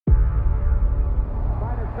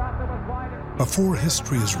Before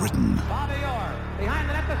history is written,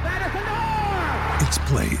 it's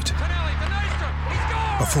played.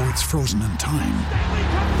 Before it's frozen in time,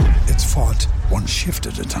 it's fought one shift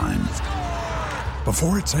at a time.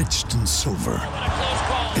 Before it's etched in silver,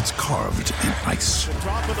 it's carved in ice.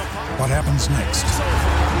 What happens next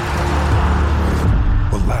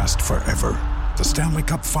will last forever. The Stanley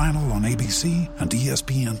Cup Final on ABC and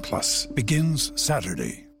ESPN Plus begins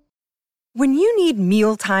Saturday. When you need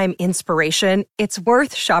mealtime inspiration, it's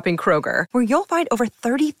worth shopping Kroger, where you'll find over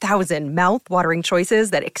 30,000 mouth-watering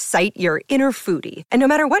choices that excite your inner foodie. And no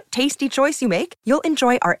matter what tasty choice you make, you'll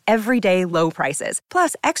enjoy our everyday low prices,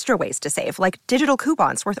 plus extra ways to save, like digital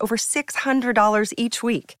coupons worth over $600 each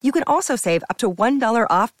week. You can also save up to $1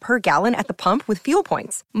 off per gallon at the pump with fuel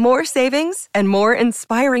points. More savings and more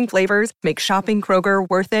inspiring flavors make shopping Kroger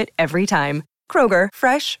worth it every time. Kroger,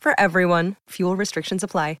 fresh for everyone. Fuel restrictions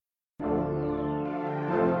apply.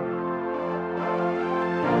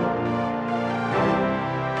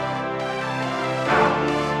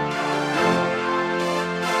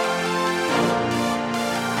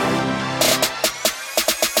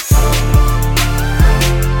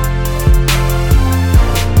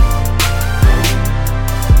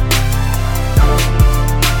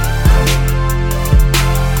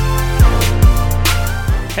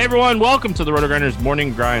 Hey everyone, welcome to the RotoGrinders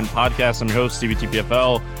Morning Grind Podcast. I'm your host, Stevie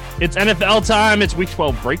TPFL. It's NFL time. It's Week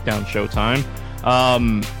 12 breakdown show time.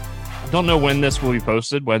 Don't know when this will be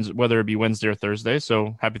posted, whether it be Wednesday or Thursday,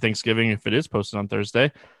 so happy Thanksgiving if it is posted on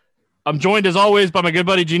Thursday. I'm joined, as always, by my good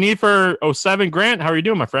buddy Jenifer07. Grant, how are you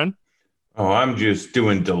doing, my friend? Oh, I'm just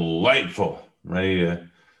doing delightful. Ready to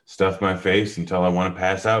stuff my face until I want to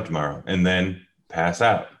pass out tomorrow, and then pass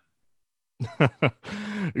out.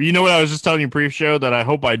 You know what I was just telling you pre-show that I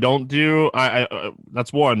hope I don't do.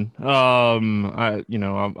 That's one. I'll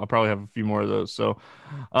probably have a few more of those. So,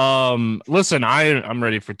 listen, I'm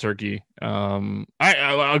ready for turkey. Okay,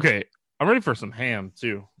 I'm ready for some ham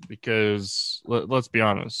too, because let's be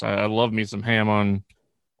honest, I love me some ham on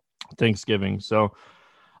Thanksgiving. So,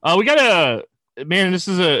 we got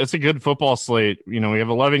it's a good football slate. You know, we have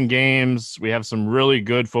 11 games. We have some really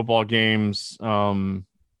good football games.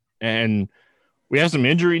 And we have some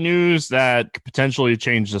injury news that could potentially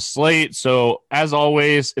change the slate. So, as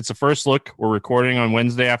always, it's a first look. We're recording on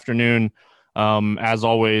Wednesday afternoon, as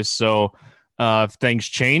always. So, if things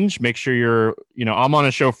change, make sure I'm on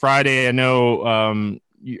a show Friday. I know,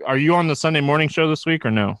 are you on the Sunday morning show this week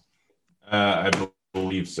or no? I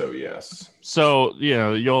believe so, yes. So,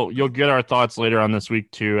 you'll get our thoughts later on this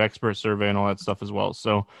week too, expert survey and all that stuff as well.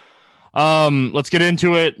 So, let's get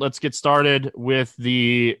into it. Let's get started with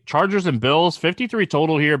the Chargers and Bills. 53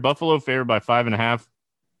 total here. Buffalo favored by 5.5.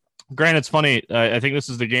 Grant, it's funny. I think this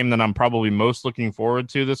is the game that I'm probably most looking forward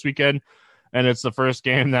to this weekend, and it's the first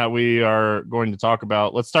game that we are going to talk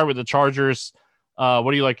about. Let's start with the Chargers.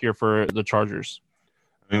 What do you like here for the Chargers?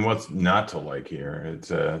 I mean, what's not to like here?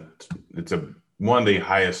 It's a one of the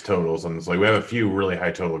highest totals on this. Like, we have a few really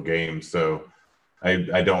high total games, so I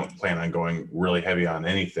don't plan on going really heavy on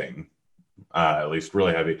anything. At least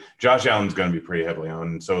really heavy. Josh Allen's going to be pretty heavily on,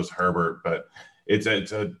 and so is Herbert, but it's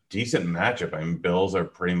a decent matchup. I mean, Bills are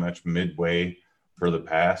pretty much midway for the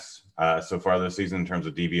pass so far this season in terms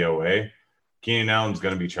of DVOA. Keenan Allen's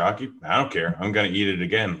going to be chalky. I don't care. I'm going to eat it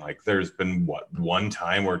again. Like, there's been, one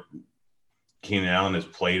time where Keenan Allen has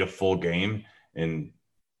played a full game and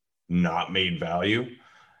not made value.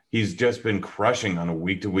 He's just been crushing on a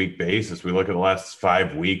week-to-week basis. We look at the last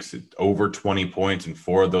 5 weeks, over 20 points in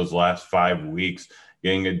 4 of those last 5 weeks,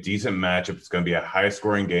 getting a decent matchup. It's going to be a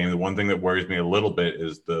high-scoring game. The one thing that worries me a little bit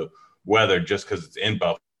is the weather, just because it's in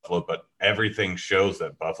Buffalo, but everything shows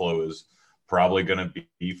that Buffalo is probably going to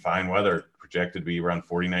be fine weather, projected to be around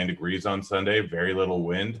 49 degrees on Sunday, very little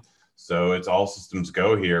wind. So it's all systems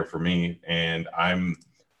go here for me, and I'm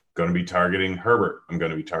going to be targeting Herbert. I'm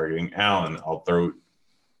going to be targeting Allen. I'll throw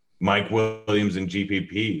Mike Williams in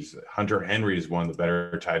GPPs. Hunter Henry is one of the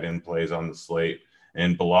better tight end plays on the slate.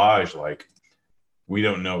 And Ballage, we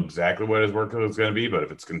don't know exactly what his workload is going to be, but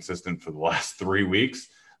if it's consistent for the last 3 weeks,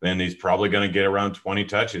 then he's probably going to get around 20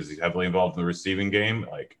 touches. He's heavily involved in the receiving game.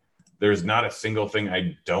 There's not a single thing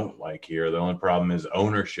I don't like here. The only problem is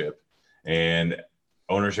ownership. And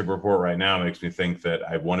ownership report right now makes me think that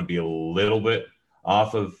I want to be a little bit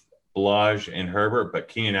off of Ballage and Herbert, but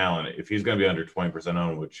Keenan Allen, if he's going to be under 20%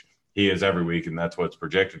 owned, which he is every week, and that's what it's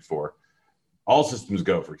projected for, all systems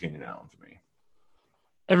go for Keenan Allen for me.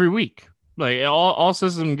 Every week. All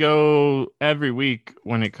systems go every week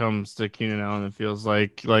when it comes to Keenan Allen. It feels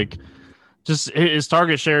like just his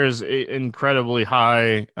target share is incredibly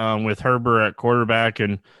high with Herbert at quarterback.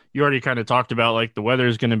 And you already kind of talked about like the weather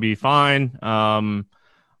is going to be fine.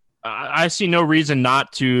 I see no reason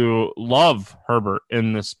not to love Herbert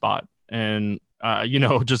in this spot. And,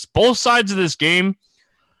 just both sides of this game,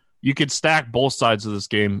 you could stack both sides of this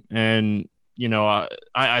game. And,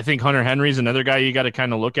 I think Hunter Henry's another guy you got to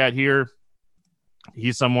kind of look at here.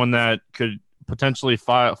 He's someone that could potentially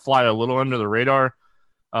fly a little under the radar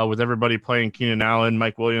with everybody playing Keenan Allen.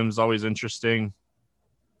 Mike Williams, always interesting.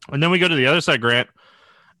 And then we go to the other side, Grant,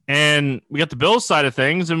 and we got the Bills side of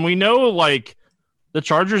things. And we know, like, the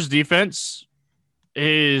Chargers defense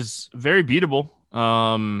is very beatable.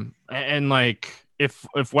 And like if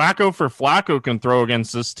Wacko for Flacco can throw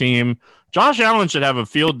against this team, Josh Allen should have a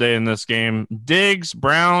field day in this game. Diggs,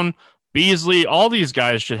 Brown, Beasley, all these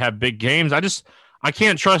guys should have big games. I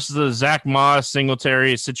can't trust the Zach Moss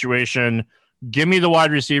Singletary situation. Give me the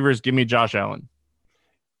wide receivers. Give me Josh Allen.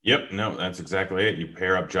 Yep. No, that's exactly it. You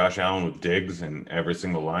pair up Josh Allen with Diggs in every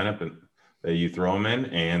single lineup and that you throw them in,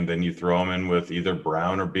 and then you throw them in with either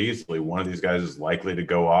Brown or Beasley. One of these guys is likely to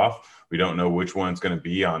go off. We don't know which one it's going to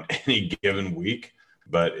be on any given week,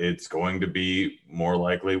 but it's going to be more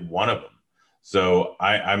likely one of them. So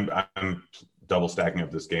I'm double stacking up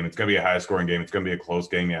this game. It's going to be a high scoring game. It's going to be a close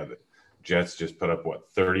game. Yeah, the Jets just put up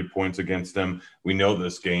 30 points against them. We know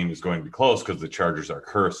this game is going to be close because the Chargers are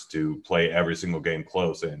cursed to play every single game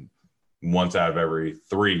close, and once out of every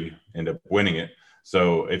 3 end up winning it.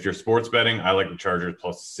 So if you're sports betting, I like the Chargers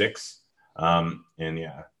 +6. And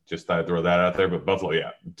yeah, just thought I'd throw that out there. But Buffalo,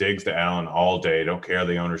 yeah, Diggs to Allen all day. Don't care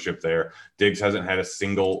the ownership there. Diggs hasn't had a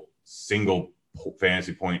single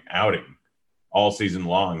fantasy point outing all season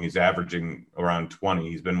long. He's averaging around 20.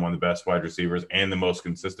 He's been one of the best wide receivers and the most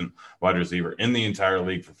consistent wide receiver in the entire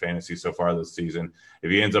league for fantasy so far this season.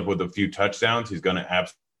 If he ends up with a few touchdowns, he's going to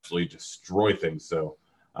absolutely destroy things. So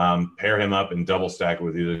pair him up and double stack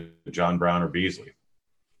with either John Brown or Beasley.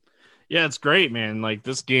 Yeah, it's great, man. Like,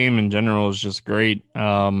 this game in general is just great.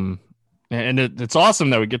 And it's awesome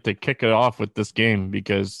that we get to kick it off with this game,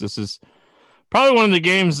 because this is probably one of the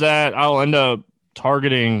games that I'll end up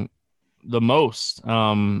targeting the most.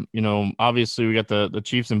 Obviously we got the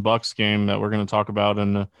Chiefs and Bucks game that we're going to talk about,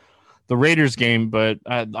 and the Raiders game, but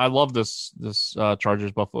I love this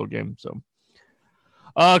Chargers Buffalo game. So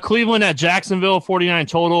Cleveland at Jacksonville, 49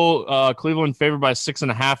 total. Cleveland favored by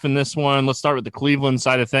 6.5 in this one. Let's start with the Cleveland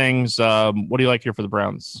side of things. What do you like here for the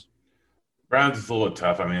Browns? Browns is a little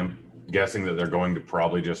tough. I mean, I'm guessing that they're going to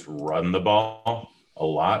probably just run the ball a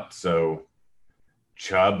lot. So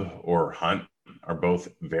Chubb or Hunt are both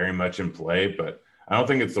very much in play, but I don't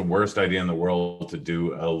think it's the worst idea in the world to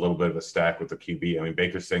do a little bit of a stack with the QB. I mean,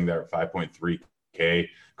 Baker's sitting there at 5.3K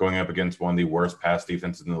going up against one of the worst pass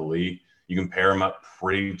defenses in the league. You can pair him up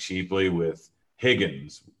pretty cheaply with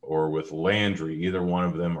Higgins or with Landry. Either one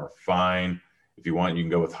of them are fine. If you want, you can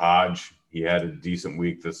go with Hodge. He had a decent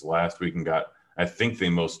week this last week and got, I think, the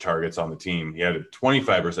most targets on the team. He had a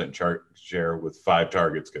 25% share with 5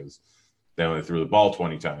 targets because they only threw the ball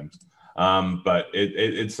 20 times. But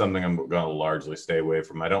it's something I'm going to largely stay away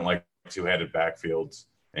from. I don't like two-headed backfields,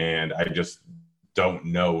 and I just don't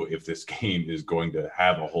know if this game is going to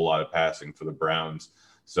have a whole lot of passing for the Browns.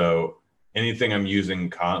 So anything I'm using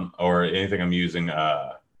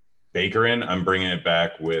Baker in, I'm bringing it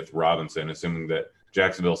back with Robinson, assuming that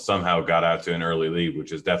Jacksonville somehow got out to an early lead,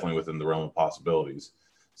 which is definitely within the realm of possibilities.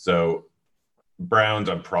 So Browns,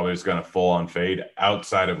 I'm probably just going to full on fade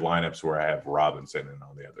outside of lineups where I have Robinson and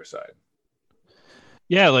on the other side.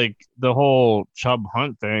 Yeah, like the whole Chubb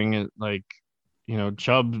Hunt thing, like,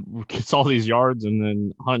 Chubb gets all these yards and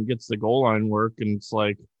then Hunt gets the goal line work. And it's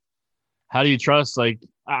like, how do you trust? Like,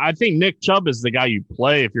 I think Nick Chubb is the guy you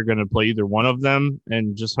play if you're going to play either one of them,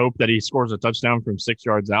 and just hope that he scores a touchdown from 6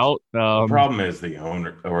 yards out. The problem is the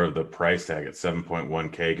owner or the price tag at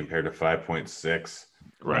 7.1K compared to 5.6.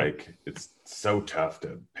 Right. Like, it's so tough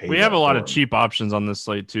to pay. We have a lot of cheap options on this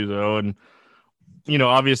slate too, though. And,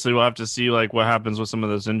 obviously we'll have to see like what happens with some of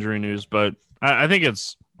this injury news, but I think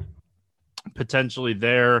it's potentially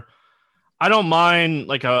there. I don't mind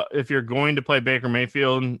if you're going to play Baker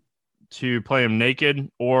Mayfield, to play him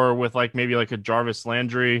naked or with maybe a Jarvis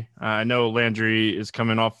Landry. I know Landry is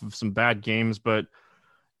coming off of some bad games, but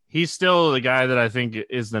he's still the guy that I think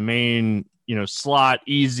is the main, slot,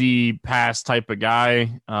 easy pass type of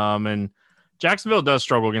guy. And Jacksonville does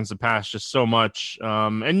struggle against the pass just so much.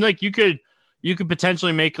 And you could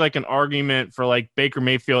potentially make an argument for Baker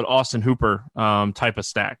Mayfield, Austin Hooper type of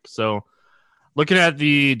stack. So looking at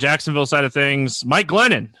the Jacksonville side of things, Mike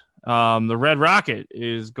Glennon, the Red Rocket,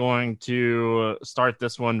 is going to start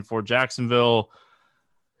this one for Jacksonville.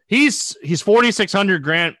 He's 4,600.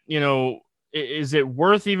 Grant, is it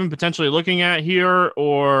worth even potentially looking at here,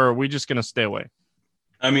 or are we just going to stay away?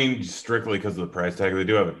 I mean, strictly because of the price tag. They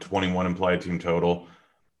do have a 21 implied team total.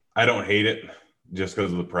 I don't hate it just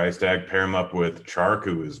because of the price tag. Pair him up with Chark,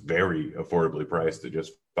 who is very affordably priced at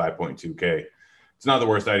just 5.2K. It's not the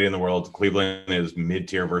worst idea in the world. Cleveland is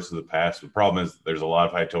mid-tier versus the pass. The problem is there's a lot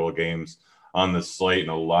of high total games on the slate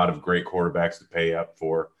and a lot of great quarterbacks to pay up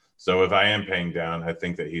for. So if I am paying down, I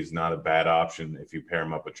think that he's not a bad option if you pair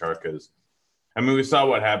him up with Chark. I mean, we saw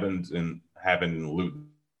what happened in Luton.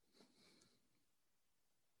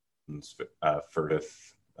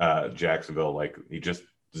 Jacksonville, like he just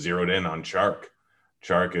zeroed in on Chark.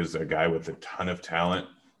 Chark is a guy with a ton of talent.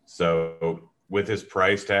 So with his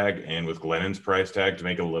price tag and with Glennon's price tag to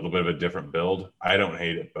make a little bit of a different build, I don't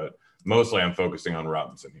hate it, but mostly I'm focusing on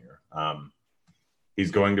Robinson here. He's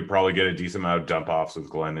going to probably get a decent amount of dump offs with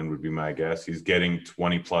Glennon would be my guess. He's getting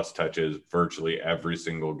 20 plus touches virtually every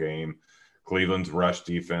single game. Cleveland's rush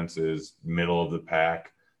defense is middle of the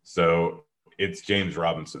pack. So it's James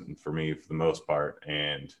Robinson for me for the most part.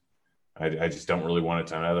 And I just don't really want a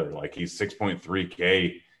ton of other. Like he's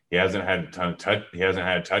 6.3K. He hasn't had a ton of he hasn't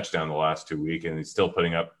had a touchdown the last 2 weeks, and he's still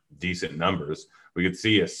putting up decent numbers. We could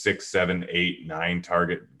see a 6, 7, 8, 9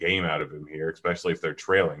 target game out of him here, especially if they're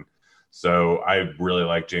trailing. So I really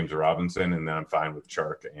like James Robinson, and then I'm fine with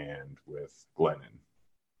Chark and with Glennon.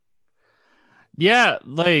 Yeah,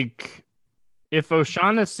 like if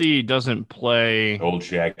O'Shaughnessy doesn't play, old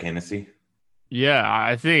Shaq Hennessy. Yeah,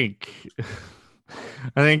 I think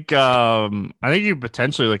you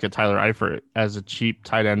potentially look at Tyler Eifert as a cheap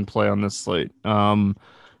tight end play on this slate.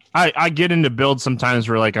 I get into builds sometimes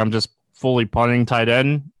where like I'm just fully punting tight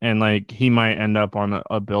end, and like he might end up on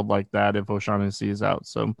a build like that if O'Shaughnessy is out.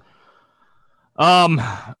 So,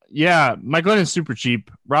 yeah, Mike Glennon's super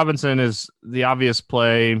cheap. Robinson is the obvious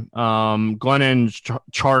play. Glennon,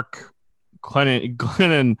 Chark,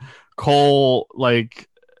 Glennon, Cole, like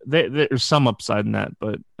there's some upside in that,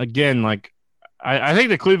 but again, like I think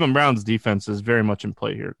the Cleveland Browns defense is very much in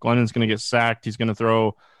play here. Glennon's going to get sacked. He's going to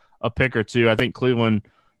throw a pick or two. I think Cleveland,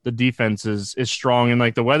 the defense is strong, and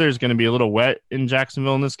like the weather is going to be a little wet in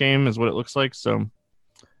Jacksonville in this game is what it looks like. So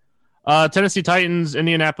Tennessee Titans,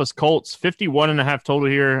 Indianapolis Colts, 51.5 total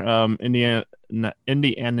here.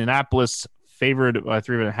 Indianapolis favored by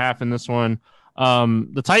 3.5 in this one.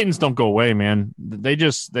 The Titans don't go away, man.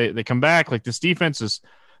 They come back. Like this defense is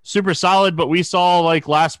super solid, but we saw like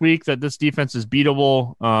last week that this defense is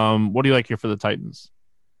beatable. What do you like here for the Titans?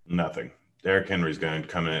 Nothing. Derrick Henry's going to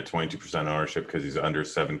come in at 22% ownership because he's under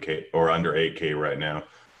 7K or under 8K right now.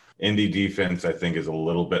 Indy defense, I think, is a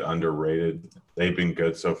little bit underrated. They've been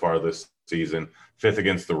good so far this season. 5th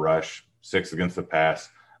against the rush, 6th against the pass.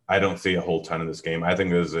 I don't see a whole ton of this game. I think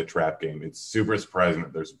this is a trap game. It's super surprising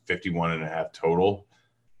that there's 51.5 total.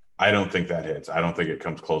 I don't think that hits. I don't think it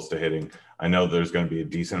comes close to hitting. I know there's going to be a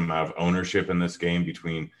decent amount of ownership in this game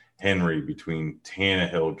between Henry, between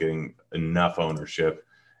Tannehill getting enough ownership,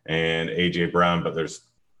 and A.J. Brown, but this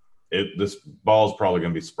ball's probably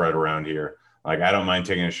going to be spread around here. Like, I don't mind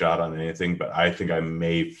taking a shot on anything, but I think I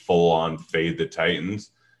may full-on fade the Titans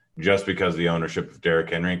just because of the ownership of Derrick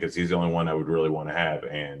Henry, because he's the only one I would really want to have.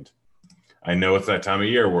 And I know it's that time of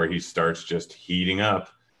year where he starts just heating up,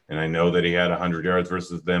 and I know that he had 100 yards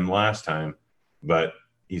versus them last time, but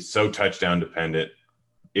he's so touchdown dependent.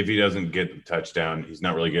 If he doesn't get the touchdown, he's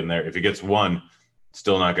not really getting there. If he gets 1,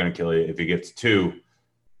 still not going to kill you. If he gets 2,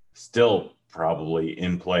 still probably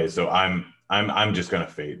in play. So I'm just going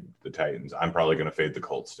to fade the Titans. I'm probably going to fade the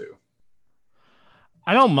Colts too.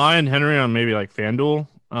 I don't mind Henry on maybe like FanDuel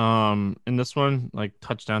in this one, like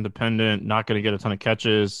touchdown dependent, not going to get a ton of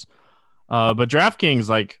catches. But DraftKings,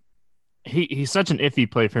 like he's such an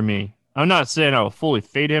iffy play for me. I'm not saying I will fully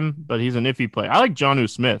fade him, but he's an iffy play. I like Jonnu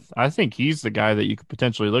Smith. I think he's the guy that you could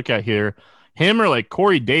potentially look at here. Him or like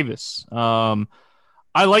Corey Davis.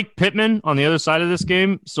 I like Pittman on the other side of this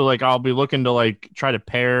game, so like I'll be looking to like try to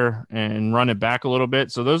pair and run it back a little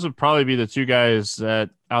bit. So those would probably be the two guys that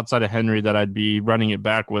outside of Henry that I'd be running it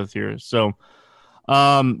back with here. So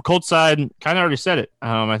Colts side, kind of already said it.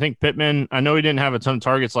 I think Pittman, I know he didn't have a ton of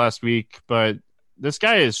targets last week, but this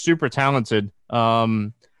guy is super talented.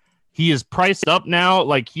 He is priced up now,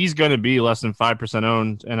 like he's going to be less than 5%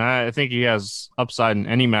 owned, and I think he has upside in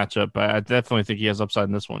any matchup. But I definitely think he has upside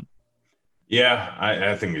in this one. Yeah,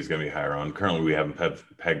 I think he's going to be higher on. Currently, we have him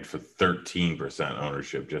pegged for 13%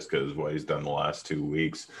 ownership just because of what he's done the last 2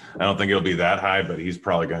 weeks. I don't think it'll be that high, but he's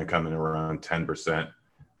probably going to come in around 10%.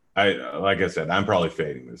 Like I said, I'm probably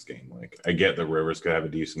fading this game. Like, I get that Rivers could have a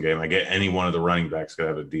decent game. I get any one of the running backs could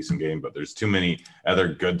have a decent game, but there's too many other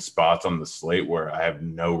good spots on the slate where I have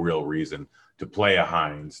no real reason to play a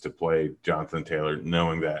Hines, to play Jonathan Taylor,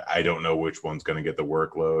 knowing that I don't know which one's going to get the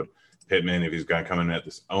workload. Pittman, if he's going to come in at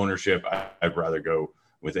this ownership, I'd rather go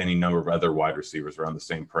with any number of other wide receivers around the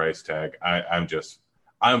same price tag. I'm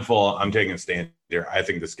taking a stand here. I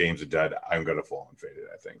think this game's a dud. I'm going to fall unfaded,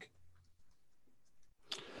 I think.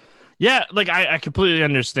 Yeah, like I completely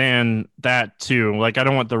understand that too. Like, I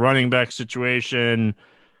don't want the running back situation.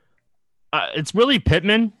 It's really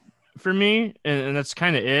Pittman for me, and that's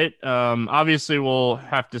kind of it. Obviously, we'll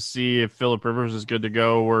have to see if Phillip Rivers is good to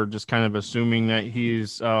go. We're just kind of assuming that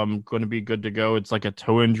he's going to be good to go. It's like a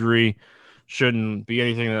toe injury. Shouldn't be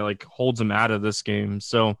anything that like holds him out of this game.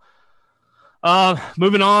 So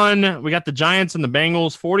moving on, we got the Giants and the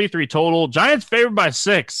Bengals, 43 total. Giants favored by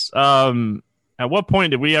 6. At what point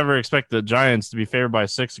did we ever expect the Giants to be favored by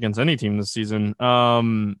 6 against any team this season?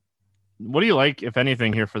 What do you like, if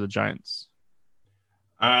anything, here for the Giants?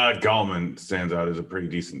 Gallman stands out as a pretty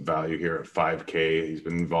decent value here at $5K. He's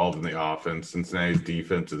been involved in the offense. Cincinnati's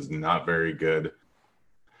defense is not very good.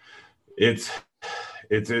 I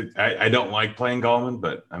don't like playing Gallman,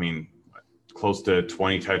 but I mean, close to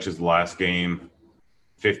 20 touches last game,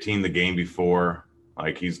 15 the game before.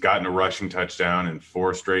 Like, he's gotten a rushing touchdown in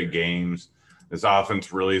 4 straight games. This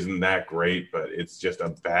offense really isn't that great, but it's just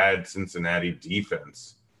a bad Cincinnati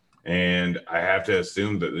defense. And I have to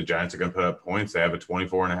assume that the Giants are going to put up points. They have a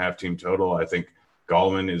 24.5 team total. I think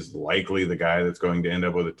Gallman is likely the guy that's going to end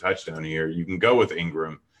up with a touchdown here. You can go with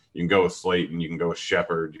Ingram. You can go with Slayton. You can go with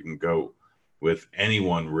Shepard. You can go with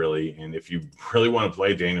anyone, really. And if you really want to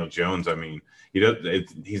play Daniel Jones, I mean,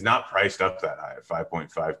 he's not priced up that high at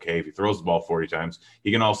 5.5K. If he throws the ball 40 times,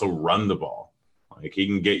 he can also run the ball. Like, he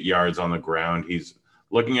can get yards on the ground. He's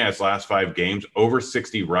looking at his last 5 games, over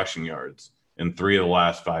 60 rushing yards in 3 of the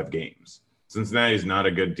last 5 games. Cincinnati's not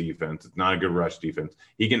a good defense. It's not a good rush defense.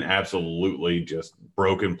 He can absolutely just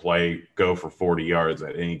broken play, go for 40 yards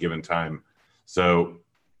at any given time. So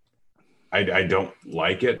I don't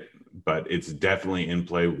like it, but it's definitely in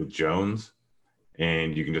play with Jones.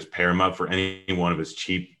 And you can just pair him up for any one of his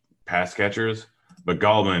cheap pass catchers. But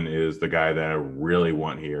Gallman is the guy that I really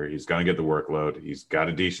want here. He's going to get the workload. He's got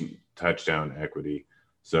a decent touchdown equity.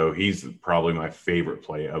 So he's probably my favorite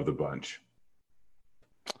play of the bunch.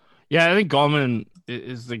 Yeah, I think Gallman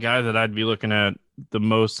is the guy that I'd be looking at the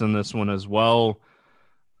most in this one as well.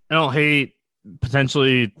 I don't hate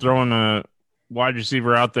potentially throwing a wide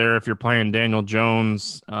receiver out there if you're playing Daniel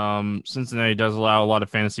Jones. Cincinnati does allow a lot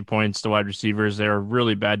of fantasy points to wide receivers. They're a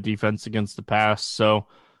really bad defense against the pass. So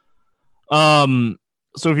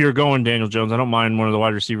if you're going Daniel Jones, I don't mind one of the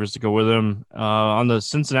wide receivers to go with him. On the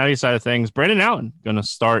Cincinnati side of things, Brandon Allen going to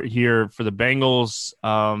start here for the Bengals.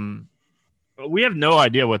 We have no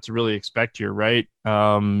idea what to really expect here, right?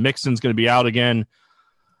 Mixon's going to be out again.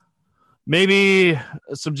 Maybe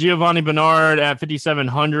some Giovanni Bernard at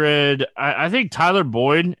 5,700. I think Tyler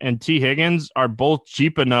Boyd and T. Higgins are both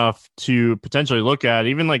cheap enough to potentially look at.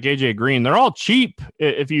 Even like AJ Green, they're all cheap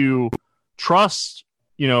if you trust,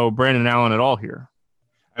 Brandon Allen at all here.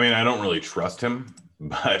 I mean, I don't really trust him,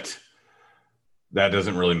 but that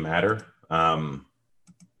doesn't really matter.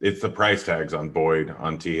 It's the price tags on Boyd,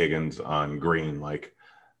 on T. Higgins, on Green. Like,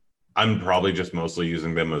 I'm probably just mostly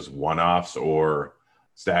using them as one-offs or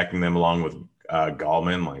stacking them along with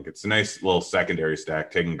Gallman. Like, it's a nice little secondary stack,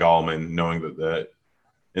 taking Gallman, knowing that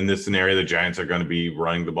in this scenario, the Giants are going to be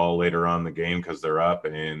running the ball later on in the game because they're up,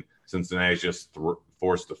 and Cincinnati's just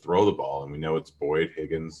forced to throw the ball. And we know it's Boyd,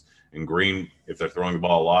 Higgins, and Green. If they're throwing the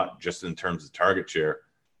ball a lot, just in terms of target share,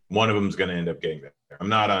 one of them is going to end up getting there. I'm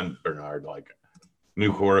not on Bernard. Like,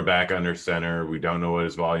 new quarterback under center. We don't know what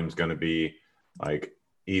his volume is going to be. Like,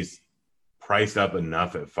 he's priced up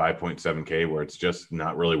enough at 5.7K where it's just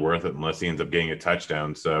not really worth it unless he ends up getting a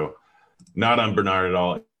touchdown. So not on Bernard at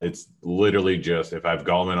all. It's literally just, if I have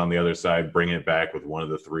Gallman on the other side, bring it back with one of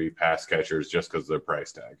the 3 pass catchers just because of their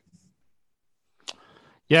price tag.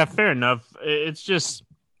 Yeah, fair enough. It's just,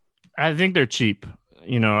 I think they're cheap.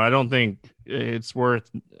 I don't think it's worth,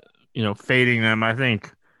 fading them. I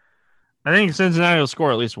think Cincinnati will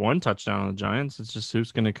score at least 1 touchdown on the Giants. It's just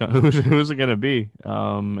who's going to come, who's it going to be,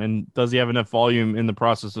 and does he have enough volume in the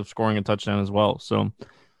process of scoring a touchdown as well? So,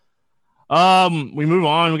 we move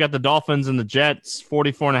on. We got the Dolphins and the Jets,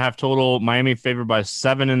 44.5 total. Miami favored by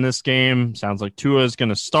 7 in this game. Sounds like Tua is going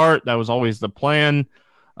to start. That was always the plan.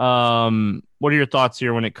 What are your thoughts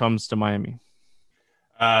here when it comes to Miami?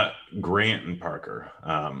 Grant and Parker.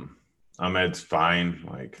 Ahmed's fine.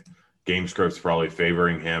 Like, game script's probably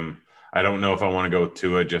favoring him. I don't know if I want to go with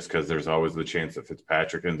Tua just because there's always the chance that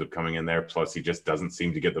Fitzpatrick ends up coming in there. Plus, he just doesn't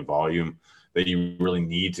seem to get the volume that you really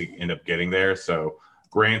need to end up getting there. So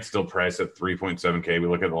Grant's still priced at 3.7K. We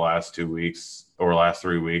look at the last 2 weeks or last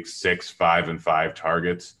 3 weeks, 6, 5, and 5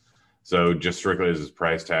 targets. So just strictly as his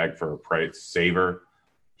price tag for a price saver,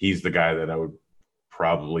 he's the guy that I would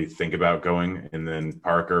probably think about going. And then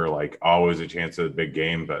Parker, like always a chance at a big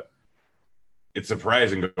game, but it's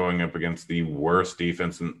surprising going up against the worst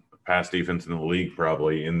defense and pass defense in the league,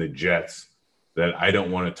 probably in the Jets, that I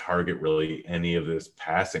don't want to target really any of this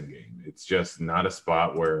passing game. It's just not a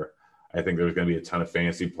spot where I think there's going to be a ton of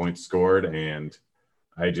fantasy points scored. And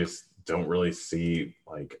I just don't really see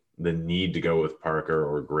like the need to go with Parker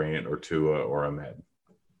or Grant or Tua or Ahmed.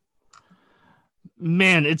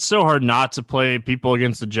 Man, it's so hard not to play people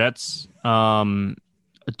against the Jets.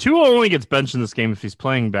 Tua only gets benched in this game if he's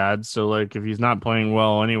playing bad. So, like, if he's not playing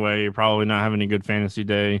well anyway, you're probably not having a good fantasy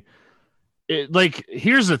day.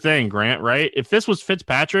 Here's the thing, Grant, right? If this was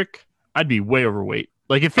Fitzpatrick, I'd be way overweight.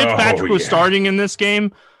 Like, if Fitzpatrick was starting in this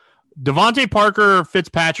game, Devontae Parker,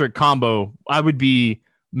 Fitzpatrick combo, I would be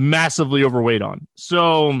massively overweight on.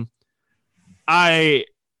 So,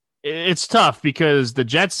 it's tough because the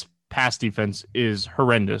Jets' pass defense is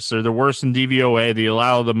horrendous. They're the worst in DVOA. They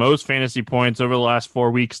allow the most fantasy points over the last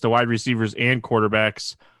 4 weeks to wide receivers and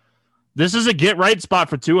quarterbacks. This is a get right spot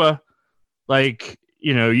for Tua. Like,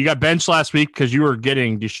 you know, you got benched last week because you were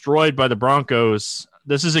getting destroyed by the Broncos.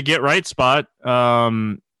 This is a get right spot.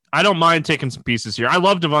 I don't mind taking some pieces here. I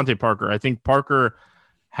love Devontae Parker. I think Parker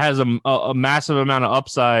has a massive amount of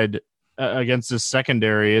upside against this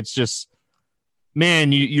secondary. It's just,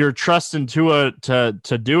 man, you're trusting Tua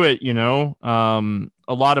to do it, you know.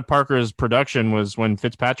 A lot of Parker's production was when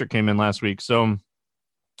Fitzpatrick came in last week. So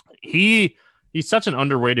he's such an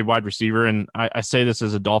underrated wide receiver, and I say this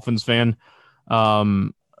as a Dolphins fan.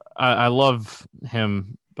 I love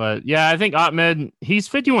him. But, yeah, I think Ahmed, he's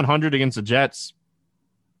 5,100 against the Jets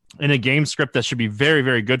in a game script that should be very,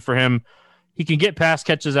 very good for him. He can get pass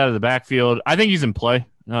catches out of the backfield. I think he's in play.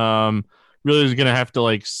 Really is going to have to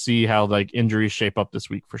like see how like injuries shape up this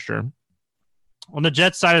week for sure. On the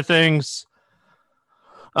Jets side of things,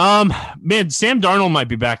 man, Sam Darnold might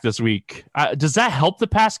be back this week. Does that help the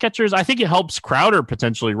pass catchers? I think it helps Crowder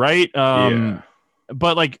potentially, right? Yeah.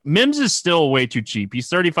 But like Mims is still way too cheap. He's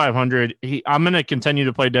 3,500. I'm going to continue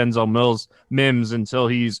to play Denzel Mims until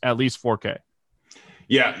he's at least 4K.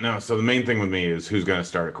 Yeah, no. So the main thing with me is who's going to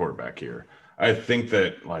start a quarterback here. I think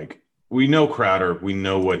that like, we know Crowder. We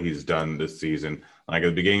know what he's done this season. Like at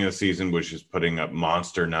the beginning of the season, was just putting up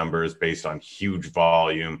monster numbers based on huge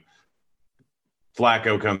volume.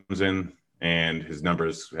 Flacco comes in, and his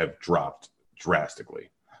numbers have dropped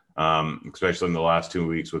drastically, especially in the last 2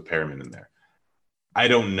 weeks with Perriman in there. I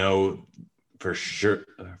don't know for sure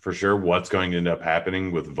what's going to end up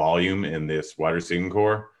happening with volume in this wide receiving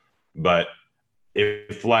core, but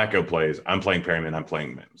if Flacco plays, I'm playing Perriman, I'm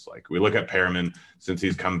playing Mims. Like, we look at Perriman since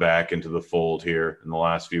he's come back into the fold here in the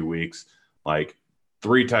last few weeks, like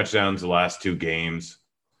 3 touchdowns the last 2 games.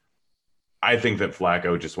 I think that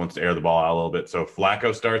Flacco just wants to air the ball out a little bit. So if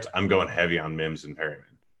Flacco starts, I'm going heavy on Mims and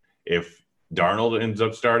Perriman. If Darnold ends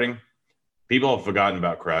up starting, people have forgotten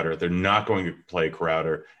about Crowder. They're not going to play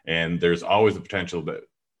Crowder, and there's always the potential that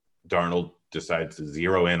Darnold decides to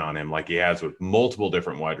zero in on him like he has with multiple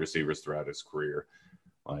different wide receivers throughout his career.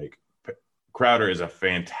 Like, Crowder is a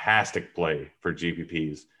fantastic play for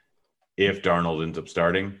GPPs if Darnold ends up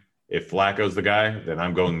starting. If Flacco's the guy, then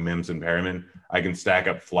I'm going Mims and Perriman. I can stack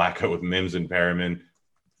up Flacco with Mims and Perriman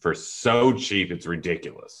for so cheap, it's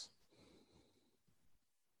ridiculous.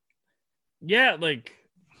 Yeah, like,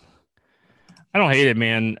 I don't hate it,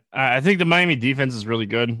 man. I think the Miami defense is really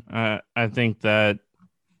good. I think that,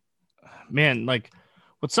 man, like,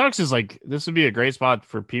 what sucks is like this would be a great spot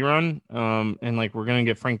for P-Run, and like we're gonna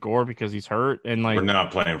get Frank Gore because he's hurt, and like we're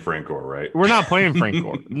not playing Frank Gore, right? We're not playing Frank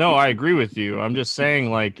Gore. No, I agree with you. I'm just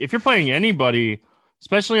saying, like, if you're playing anybody,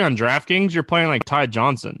 especially on DraftKings, you're playing like Ty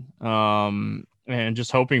Johnson, and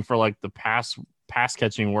just hoping for like the pass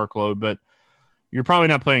catching workload. But you're probably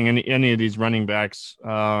not playing any of these running backs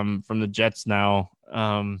from the Jets now.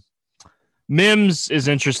 Mims is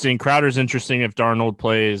interesting. Crowder's interesting if Darnold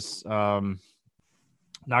plays.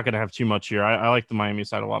 Not going to have too much here. I like the Miami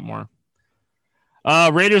side a lot more.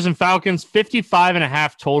 Raiders and Falcons,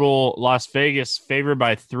 55.5 total. Las Vegas favored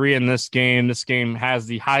by 3 in this game. This game has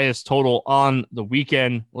the highest total on the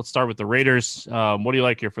weekend. Let's start with the Raiders. What do you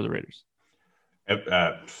like here for the Raiders?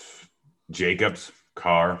 Jacobs,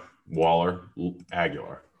 Carr, Waller,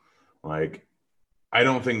 Aguilar. Like, I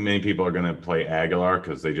don't think many people are going to play Aguilar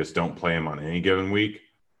because they just don't play him on any given week.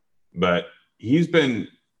 But he's been,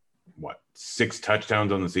 6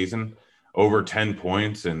 touchdowns on the season, over 10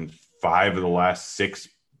 points in 5 of the last 6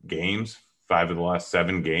 games, 5 of the last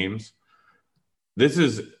 7 games. This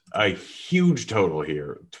is a huge total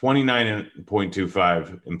here,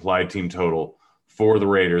 29.25 implied team total for the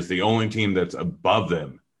Raiders. The only team that's above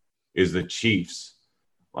them is the Chiefs.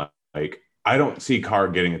 Like, I don't see Carr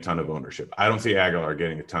getting a ton of ownership. I don't see Aguilar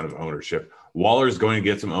getting a ton of ownership. Waller is going to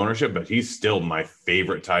get some ownership, but he's still my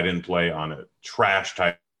favorite tight end play on a trash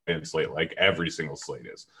tight end slate, like every single slate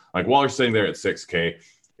is. Like, Waller's sitting there at $6K.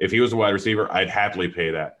 If he was a wide receiver, I'd happily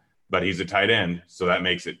pay that. But he's a tight end, so that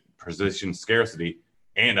makes it position scarcity,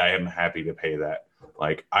 and I am happy to pay that.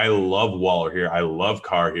 Like, I love Waller here. I love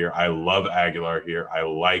Carr here. I love Aguilar here. I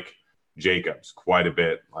like Jacobs quite a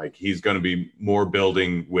bit. Like, he's going to be more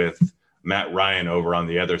building with Matt Ryan over on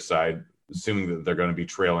the other side, assuming that they're going to be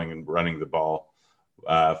trailing and running the ball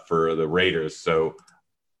for the Raiders. So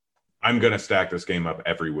I'm going to stack this game up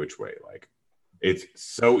every which way. Like, it's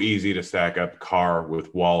so easy to stack up Carr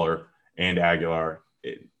with Waller and Aguilar.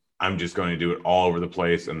 I'm just going to do it all over the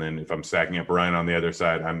place. And then if I'm stacking up Ryan on the other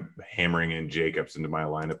side, I'm hammering in Jacobs into my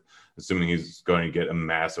lineup, assuming he's going to get a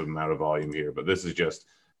massive amount of volume here. But this is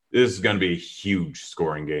going to be a huge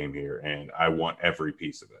scoring game here, and I want every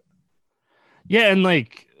piece of it. Yeah, and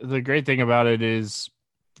like the great thing about it is,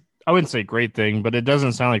 I wouldn't say great thing, but it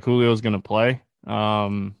doesn't sound like Julio's going to play.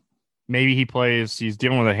 Maybe he plays. He's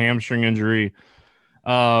dealing with a hamstring injury.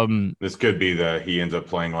 This could be the he ends up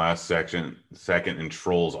playing last second and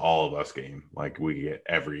trolls all of us game like we get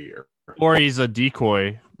every year. Or he's a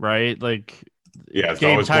decoy, right? Like, yeah, it's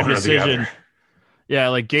game always time one or the decision. other. Yeah,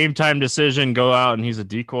 like game time decision, go out and he's a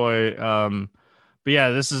decoy. But yeah,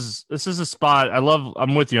 this is a spot.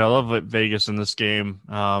 I'm with you. I love Vegas in this game.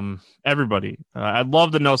 Everybody. I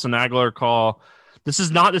love the Nelson Aguilar call. This is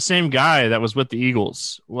not the same guy that was with the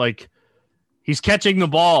Eagles. Like, he's catching the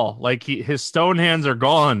ball. Like, his stone hands are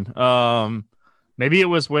gone. Maybe it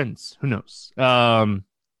was wins. Who knows? But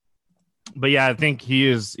yeah, I think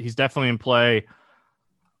he's definitely in play.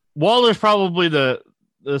 Waller's probably the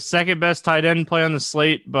second best tight end play on the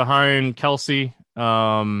slate behind Kelsey.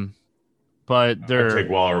 But I take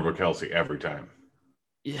Waller over Kelsey every time.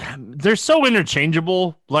 Yeah, they're so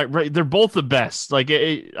interchangeable. Like, right, they're both the best. Like,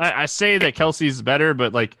 I say that Kelsey's better,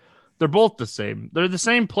 but like, they're both the same. They're the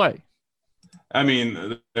same play. I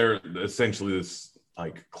mean, they're essentially this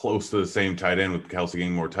like close to the same tight end with Kelsey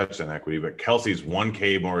getting more touchdown equity, but Kelsey's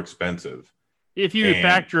 $1K more expensive. If you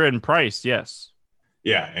factor in price, yes.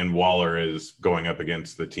 Yeah, and Waller is going up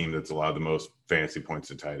against the team that's allowed the most fantasy points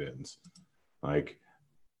to tight ends. Like,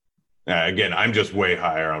 again, I'm just way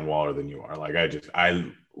higher on Waller than you are. Like, I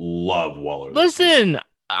love Waller. Listen,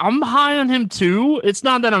 I'm high on him too. It's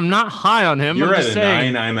not that I'm not high on him. You're at a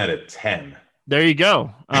 9, I'm at a 10. There you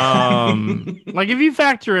go. Like, if you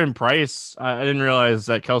factor in price, I didn't realize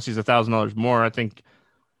that Kelsey's $1,000 more. I think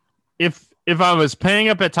if I was paying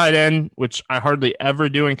up at tight end, which I hardly ever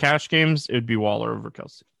do in cash games, it would be Waller over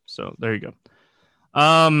Kelsey. So there you go.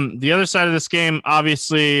 The other side of this game,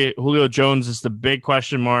 obviously, Julio Jones is the big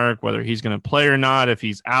question mark, whether he's going to play or not. If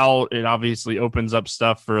he's out, it obviously opens up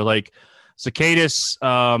stuff for like Zacchaeus,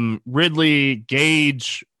 Ridley,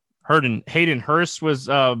 Gage, Hayden Hurst was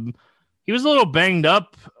he was a little banged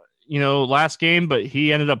up, last game, but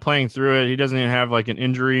he ended up playing through it. He doesn't even have like an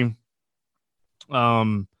injury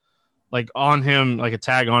like on him, like a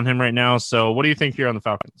tag on him right now. So what do you think here on the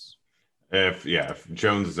Falcons? If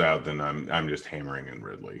Jones is out, then I'm just hammering in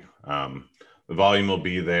Ridley. The volume will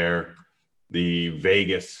be there. The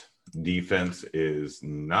Vegas defense is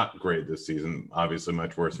not great this season. Obviously,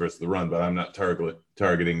 much worse versus the run, but I'm not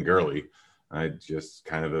targeting Gurley. I just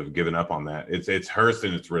kind of have given up on that. It's Hurst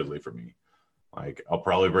and it's Ridley for me. Like, I'll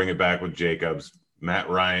probably bring it back with Jacobs. Matt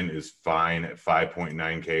Ryan is fine at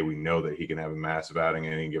 5.9K. We know that he can have a massive outing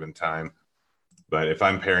at any given time. But if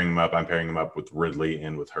I'm pairing him up, I'm pairing him up with Ridley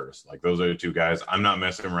and with Hurst. Like, those are the two guys. I'm not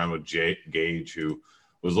messing around with Gage, who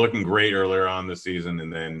was looking great earlier on this season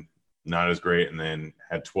and then not as great, and then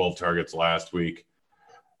had 12 targets last week.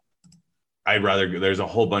 There's a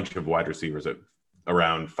whole bunch of wide receivers at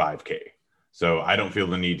around 5K. So I don't feel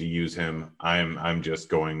the need to use him. I'm just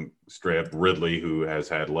going straight up Ridley, who has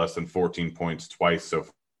had less than 14 points twice so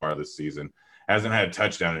far this season. Hasn't had a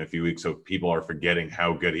touchdown in a few weeks, so people are forgetting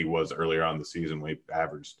how good he was earlier on the season when he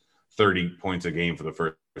averaged 30 points a game for the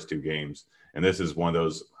first 2 games. And this is one of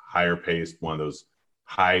those higher paced, one of those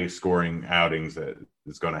high scoring outings that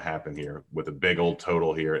is going to happen here with a big old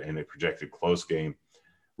total here and a projected close game.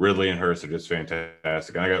 Ridley and Hurst are just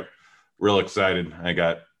fantastic. And I got real excited.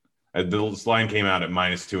 This line came out at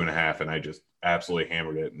 -2.5, and absolutely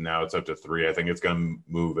hammered it. Now it's up to 3. I think it's going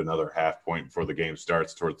to move another half point before the game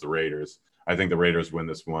starts towards the Raiders. I think the Raiders win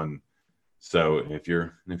this one. So if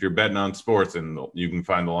you're betting on sports and you can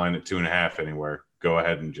find the line at 2.5 anywhere, go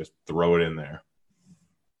ahead and just throw it in there.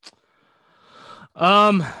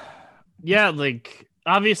 Yeah, like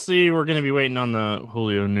obviously we're going to be waiting on the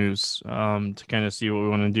Julio news to kind of see what we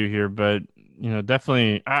want to do here, but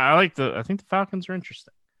definitely I think the Falcons are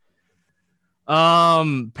interesting.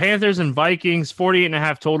 Panthers and Vikings,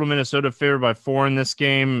 48.5 total. Minnesota favored by 4 in this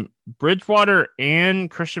game. Bridgewater and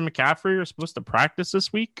Christian McCaffrey are supposed to practice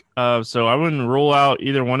this week. So I wouldn't rule out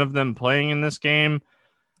either one of them playing in this game.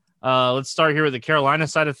 Let's start here with the Carolina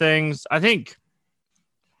side of things. I think,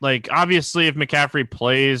 like, obviously if McCaffrey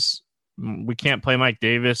plays, we can't play Mike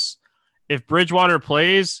Davis. If Bridgewater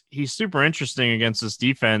plays, he's super interesting against this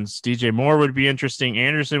defense. DJ Moore would be interesting.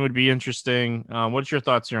 Anderson would be interesting. What's your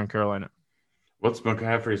thoughts here on Carolina? What's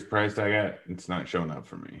McCaffrey's price tag at? It's not showing up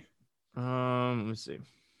for me. Let me see.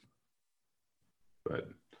 But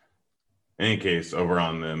in any case, over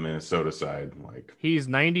on the Minnesota side, like he's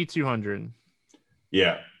 9,200.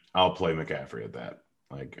 Yeah, I'll play McCaffrey at that.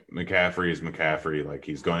 Like McCaffrey is McCaffrey. Like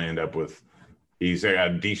he's going to end up with he's got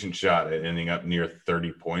a decent shot at ending up near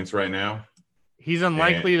 30 points right now. He's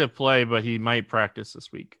unlikely to play, but he might practice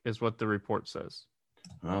this week, is what the report says.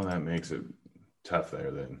 Well, that makes it tough there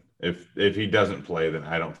then. If he doesn't play, then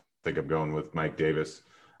I don't think I'm going with Mike Davis.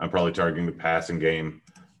 I'm probably targeting the passing game.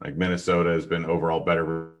 Like Minnesota has been overall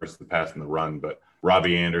better versus the pass and the run, but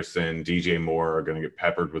Robbie Anderson, DJ Moore are going to get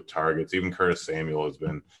peppered with targets. Even Curtis Samuel has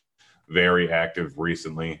been very active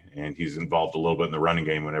recently, and he's involved a little bit in the running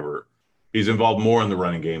game whenever he's involved more in the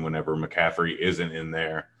running game whenever McCaffrey isn't in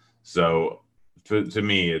there. So to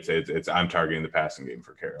me, it's I'm targeting the passing game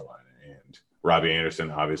for Carolina, and Robbie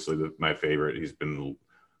Anderson, obviously my favorite. He's been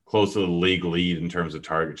close to the league lead in terms of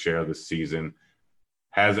target share this season.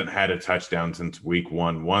 Hasn't had a touchdown since week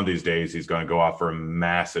 1. One of these days, he's going to go off for a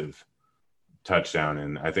massive touchdown,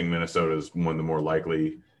 and I think Minnesota is one of the more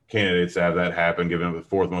likely candidates to have that happen, giving up the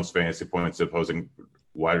 4th most fantasy points to opposing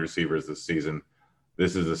wide receivers this season.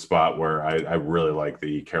 This is a spot where I really like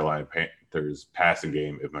the Carolina Panthers passing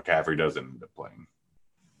game if McCaffrey doesn't end up playing.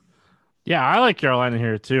 Yeah, I like Carolina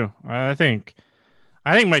here too. I think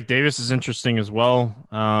Mike Davis is interesting as well,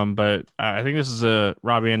 but I think this is a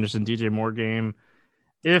Robbie Anderson, DJ Moore game.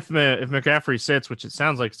 If McCaffrey sits, which it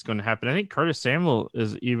sounds like it's going to happen, I think Curtis Samuel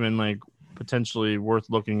is even like potentially worth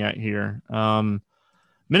looking at here.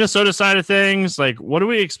 Minnesota side of things, like what do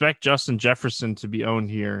we expect Justin Jefferson to be owned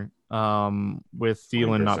here with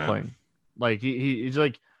Thielen 100%. not playing? Like he's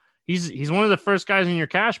one of the first guys in your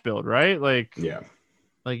cash build, right? Like Yeah.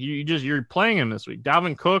 Like you're playing him this week.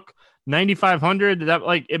 Dalvin Cook, 9,500. That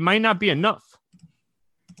like it might not be enough.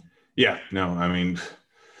 Yeah, no, I mean,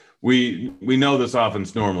 we know this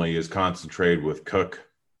offense normally is concentrated with Cook,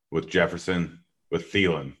 with Jefferson, with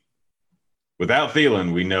Thielen. Without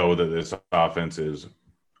Thielen, we know that this offense is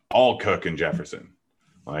all Cook and Jefferson.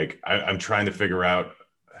 Like I'm trying to figure out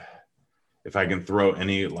if I can throw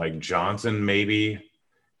any like Johnson. Maybe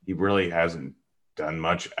he really hasn't done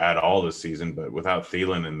much at all this season, but without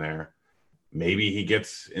Thielen in there, maybe he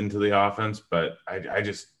gets into the offense. But I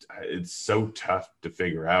just it's so tough to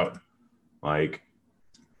figure out. Like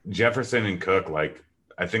Jefferson and Cook, like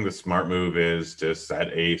I think the smart move is to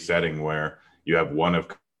set a setting where you have one of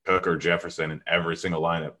Cook or Jefferson in every single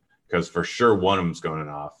lineup, because for sure one of them's going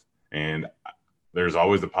off, and there's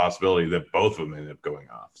always the possibility that both of them end up going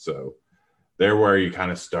off. So they're where you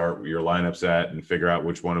kind of start your lineups at and figure out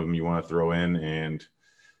which one of them you want to throw in and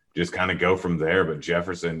just kind of go from there. But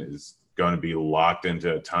Jefferson is going to be locked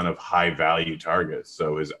into a ton of high value targets.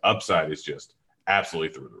 So his upside is just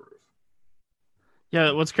absolutely through the roof.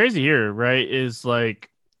 Yeah. What's crazy here, right, is like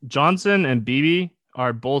Johnson and Beebe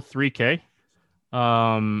are both 3K.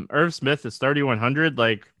 Irv Smith is 3,100.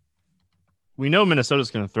 Like we know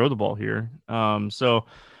Minnesota's going to throw the ball here. So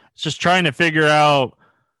it's just trying to figure out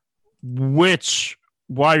which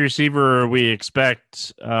wide receiver we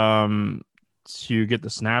expect to get the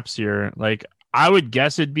snaps here. Like I would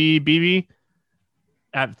guess it'd be BB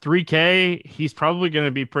at 3K. He's probably going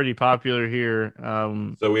to be pretty popular here.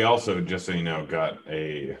 So we also, just so you know, got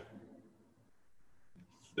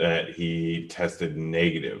that he tested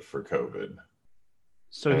negative for COVID.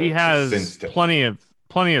 So he has plenty of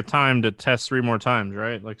time to test 3 more times,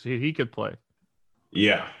 right? Like so he could play.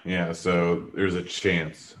 Yeah. So there's a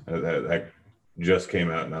chance that just came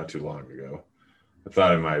out not too long ago. I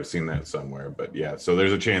thought I might have seen that somewhere, but yeah. So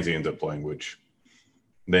there's a chance he ends up playing, which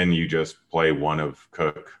then you just play one of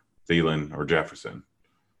Cook, Thielen, or Jefferson.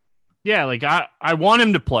 Yeah, like I want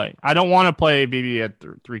him to play. I don't want to play BB at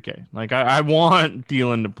 3K. Like I want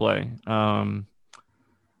Thielen to play.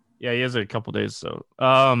 Yeah, he has a couple days. So,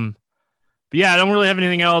 but yeah, I don't really have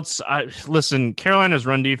anything else. Listen, Carolina's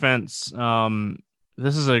run defense.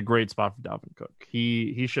 This is a great spot for Dalvin Cook.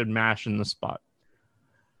 He should mash in this spot.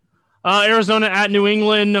 Arizona at New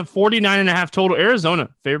England, 49.5 total. Arizona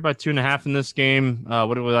favored by 2.5 in this game.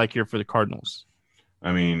 What do we like here for the Cardinals?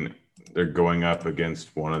 I mean, they're going up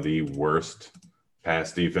against one of the worst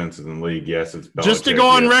pass defenses in the league. Yes, it's Belichick. Just to go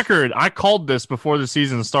on record, I called this before the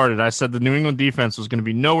season started. I said the New England defense was going to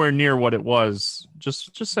be nowhere near what it was.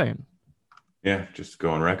 Just saying. Yeah, just to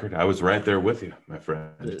go on record. I was right there with you, my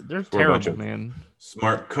friend. They're terrible, man.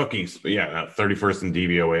 Smart cookies. But yeah, 31st in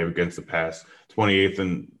DVOA against the pass,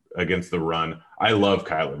 28th against the run. I love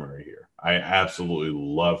Kyler Murray here. I absolutely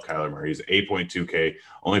love Kyler Murray. He's 8.2K,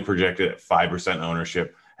 only projected at 5%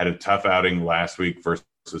 ownership. Had a tough outing last week versus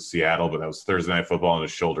Seattle, but that was Thursday Night Football and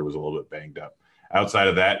his shoulder was a little bit banged up. Outside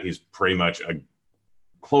of that, he's pretty much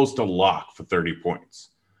close to lock for 30 points.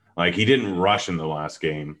 Like, he didn't rush in the last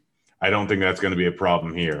game. I don't think that's going to be a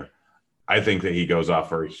problem here. I think that he goes off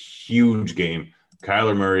for a huge game.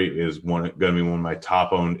 Kyler Murray is going to be one of my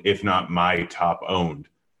top owned, if not my top owned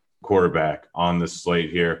quarterback on this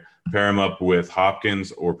slate here. Pair him up with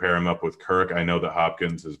Hopkins or pair him up with Kirk. I know that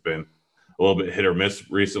Hopkins has been a little bit hit or miss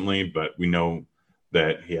recently, but we know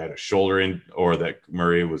that he had a or that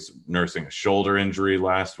Murray was nursing a shoulder injury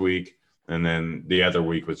last week. And then the other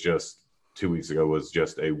week was just 2 weeks ago was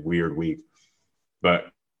just a weird week.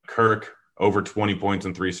 But Kirk over 20 points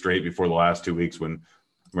in 3 straight before the last 2 weeks when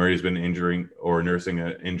Murray's been injuring or nursing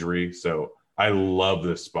an injury. So I love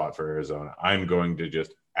this spot for Arizona. I'm going to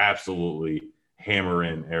just absolutely hammer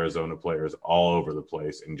in Arizona players all over the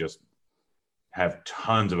place and just have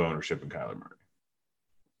tons of ownership in Kyler Murray.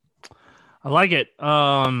 I like it.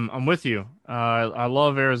 I'm with you. I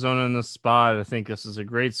love Arizona in this spot. I think this is a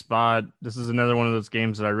great spot. This is another one of those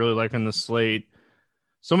games that I really like on the slate.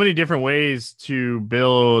 So many different ways to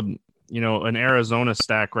build, an Arizona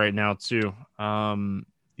stack right now too.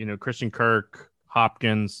 Christian Kirk,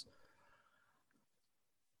 Hopkins.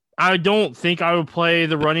 I don't think I would play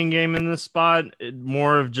the running game in this spot,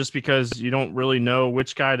 more of just because you don't really know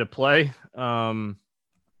which guy to play. If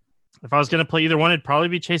I was going to play either one, it'd probably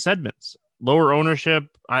be Chase Edmonds. Lower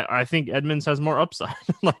ownership. I think Edmonds has more upside,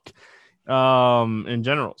 in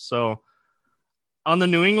general. So on the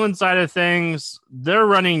New England side of things, their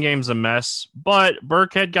running game's a mess, but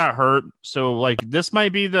Burkhead got hurt. So this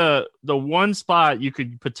might be the one spot you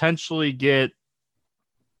could potentially get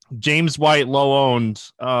James White low owned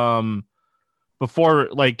before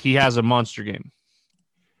he has a monster game.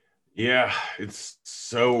 Yeah, it's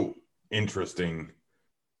so interesting.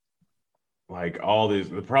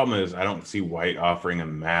 The problem is I don't see White offering a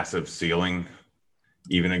massive ceiling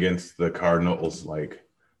even against the Cardinals.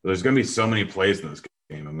 There's going to be so many plays in this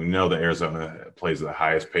game, and we know that Arizona plays at the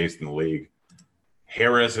highest pace in the league.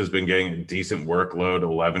 Harris has been getting a decent workload,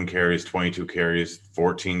 11 carries, 22 carries,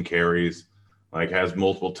 14 carries, has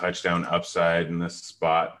multiple touchdown upside in this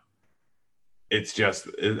spot. It's just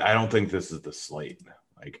I don't think this is the slate.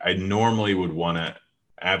 I normally would want to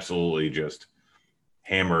absolutely just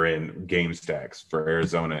hammer in game stacks for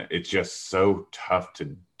Arizona. It's just so tough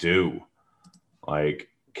to do.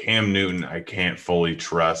 Cam Newton, I can't fully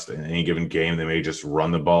trust in any given game. They may just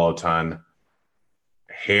run the ball a ton.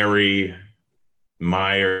 Harry,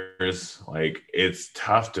 Myers, it's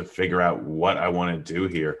tough to figure out what I want to do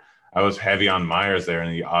here. I was heavy on Myers there,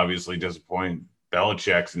 and he obviously disappointed.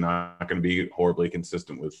 Belichick's not going to be horribly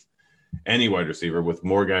consistent with any wide receiver. With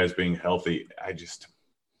more guys being healthy,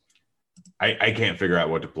 I can't figure out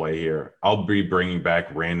what to play here. I'll be bringing back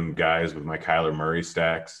random guys with my Kyler Murray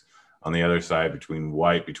stacks on the other side between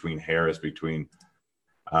White, between Harris, between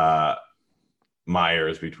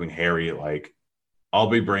Myers, between Harry. I'll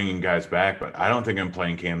be bringing guys back, but I don't think I'm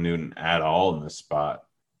playing Cam Newton at all in this spot.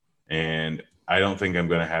 And I don't think I'm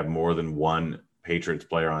going to have more than one Patriots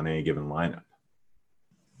player on any given lineup.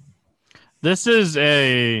 This is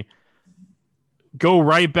a go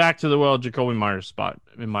right back to the well Jacoby Myers spot,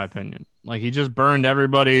 in my opinion. He just burned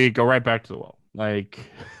everybody. Go right back to the well.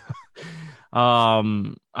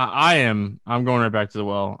 I'm going right back to the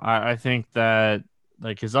well. I think that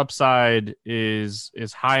his upside is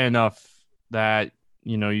high enough that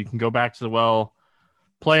you can go back to the well,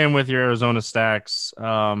 play him with your Arizona stacks,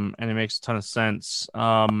 and it makes a ton of sense.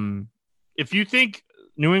 If you think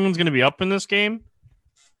New England's going to be up in this game,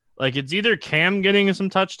 it's either Cam getting some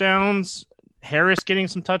touchdowns, Harris getting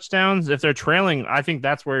some touchdowns. If they're trailing, I think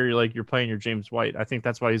that's where you're playing your James White. I think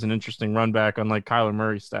that's why he's an interesting run back on Kyler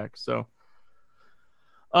Murray stack. So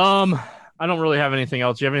I don't really have anything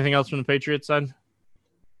else. Do you have anything else from the Patriots side?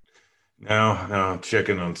 No,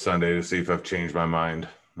 checking on Sunday to see if I've changed my mind.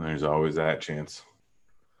 There's always that chance.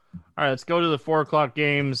 All right, let's go to the 4 o'clock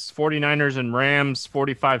games. 49ers and Rams,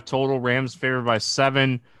 45 total. Rams favored by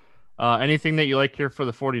 7. Anything that you like here for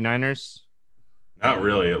the 49ers? Not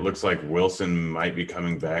really. It looks like Wilson might be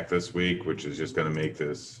coming back this week, which is just going to make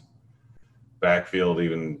this backfield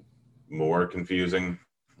even more confusing.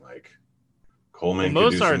 Like Coleman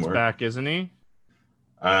could do some Mozart's work. back, isn't he?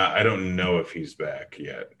 I don't know if he's back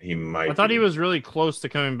yet. He might. I thought be. he was really close to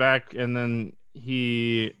coming back, and then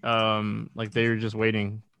he like they were just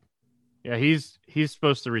waiting. Yeah, he's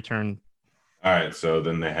supposed to return. All right, so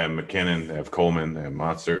then they have McKinnon, they have Coleman, they have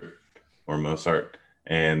Mozart,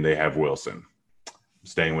 and they have Wilson. I'm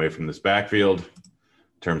staying away from this backfield.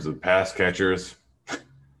 In terms of the pass catchers,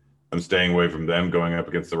 I'm staying away from them going up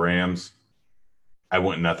against the Rams. I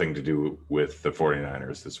want nothing to do with the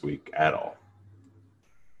 49ers this week at all.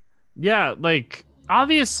 Yeah, like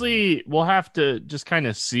obviously we'll have to just kind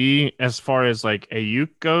of see as far as like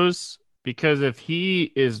Ayuk goes, because if he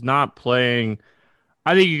is not playing,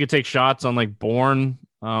 I think you could take shots on like Bourne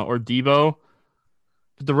or Debo.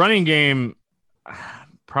 But the running game,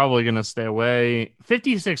 probably going to stay away.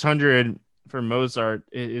 5,600 for Mozart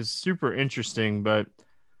is super interesting, but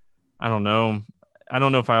I don't know. I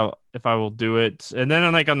don't know if I will do it. And then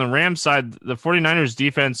on the Rams side, the 49ers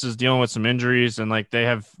defense is dealing with some injuries, and like they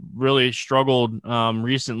have really struggled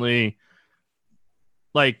recently.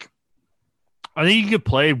 Like I think you could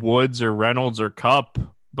play Woods or Reynolds or Cup,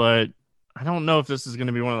 but I don't know if this is going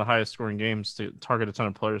to be one of the highest scoring games to target a ton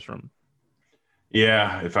of players from.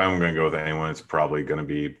 Yeah, if I'm going to go with anyone, it's probably going to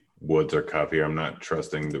be Woods or Cup here. I'm not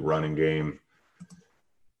trusting the running game.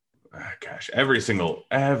 Gosh, every single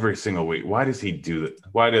week. Why does he do that?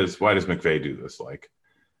 Why does McVay do this? Like,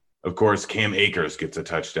 of course, Cam Akers gets a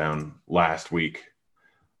touchdown last week.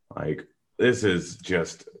 Like, this is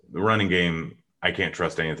just the running game. I can't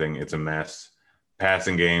trust anything. It's a mess.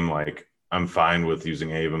 Passing game, like, I'm fine with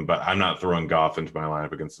using Avon, but I'm not throwing Goff into my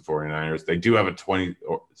lineup against the 49ers. They do have a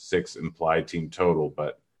 26 implied team total,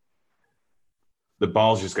 but the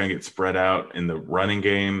ball's just going to get spread out in the running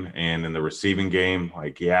game and in the receiving game.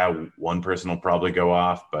 Like, yeah, one person will probably go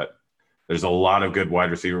off, but there's a lot of good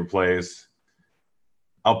wide receiver plays.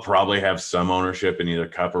 I'll probably have some ownership in either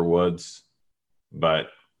Cup or Woods,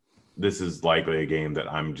 but this is likely a game that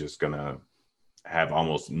I'm just going to have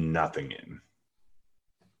almost nothing in.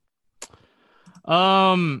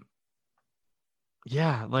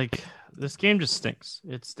 Yeah, like this game just stinks.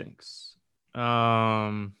 It stinks.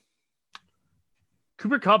 Cooper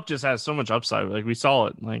Kupp just has so much upside. Like we saw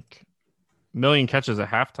it, like million catches at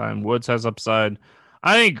halftime. Woods has upside.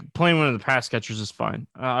 I think playing one of the pass catchers is fine.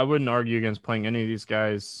 I wouldn't argue against playing any of these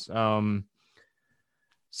guys.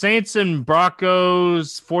 Saints and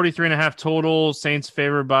Broncos, 43.5 total. Saints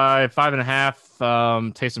favored by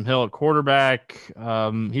 5.5. Taysom Hill at quarterback.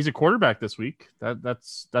 He's a quarterback this week.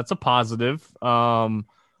 That's a positive.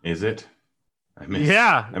 Is it? I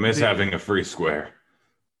miss having a free square.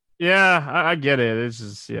 Yeah, I get it. It's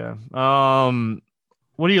just, yeah.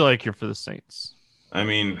 What do you like here for the Saints? I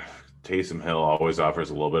mean, Taysom Hill always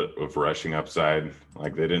offers a little bit of rushing upside.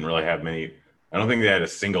 Like they didn't really have many. I don't think they had a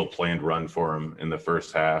single planned run for him in the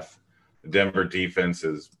first half. The Denver defense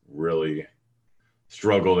has really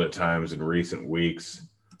struggled at times in recent weeks.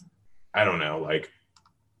 I don't know. Like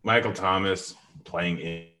Michael Thomas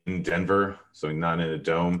playing in Denver, so not in a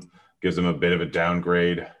dome, gives him a bit of a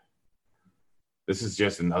downgrade. This is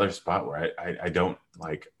just another spot where I don't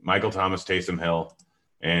like Michael Thomas, Taysom Hill,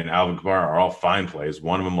 and Alvin Kamara are all fine plays.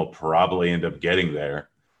 One of them will probably end up getting there.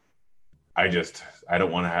 I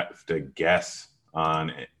don't want to have to guess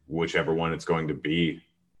on whichever one it's going to be.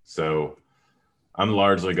 So I'm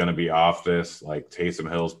largely going to be off this. Like Taysom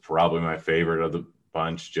Hill's probably my favorite of the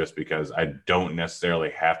bunch just because I don't necessarily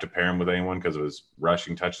have to pair him with anyone because of his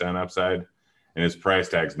rushing touchdown upside. And his price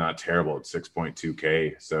tag's not terrible at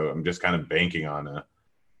 6.2K. So I'm just kind of banking on a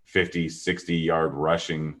 50, 60-yard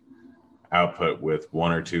rushing output with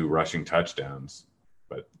one or two rushing touchdowns.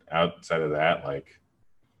 But outside of that, like,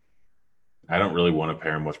 I don't really want to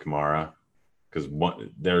pair him with Kamara because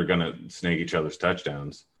they're going to snake each other's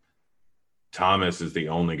touchdowns. Thomas is the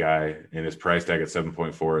only guy, and his price tag at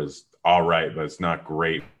 7.4 is all right, but it's not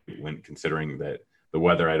great when considering that the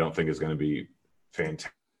weather I don't think is going to be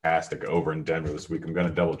fantastic over in Denver this week. I'm going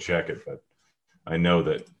to double check it, but I know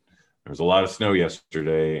that there was a lot of snow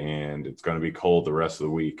yesterday and it's going to be cold the rest of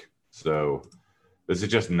the week. So this is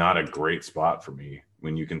just not a great spot for me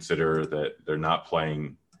when you consider that they're not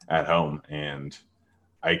playing at home and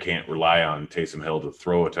I can't rely on Taysom Hill to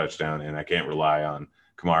throw a touchdown and I can't rely on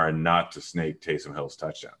Kamara not to snake Taysom Hill's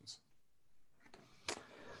touchdowns.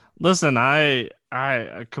 Listen, I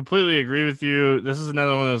completely agree with you. This is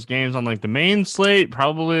another one of those games on like the main slate.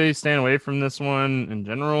 Probably staying away from this one in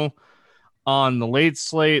general. On the late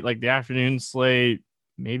slate, like the afternoon slate,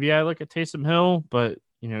 maybe I look at Taysom Hill, but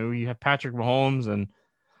you have Patrick Mahomes and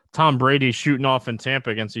Tom Brady shooting off in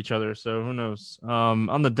Tampa against each other. So who knows?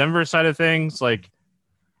 On the Denver side of things, like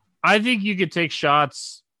I think you could take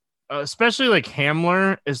shots, especially like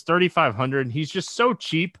Hamler is 3,500. He's just so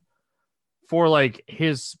cheap for like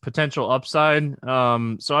his potential upside.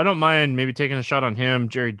 So I don't mind maybe taking a shot on him,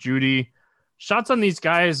 Jerry Jeudy. Shots on these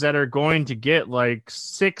guys that are going to get like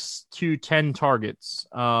 6 to 10 targets.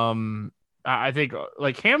 I think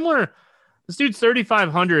like Hamler, this dude's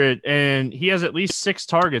 3,500 and he has at least 6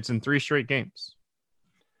 targets in 3 straight games.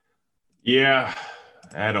 Yeah,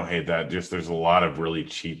 I don't hate that. Just there's a lot of really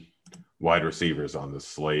cheap wide receivers on this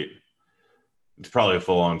slate. It's probably a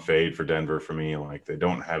full-on fade for Denver for me. Like they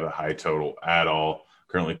don't have a high total at all.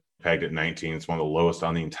 Currently pegged at 19. It's one of the lowest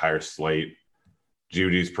on the entire slate.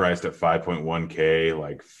 Judy's priced at 5.1K.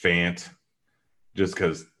 Like Fant, just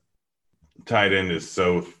because tight end is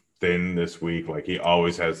so thin this week. Like he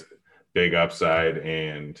always has big upside,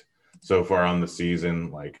 and so far on the season,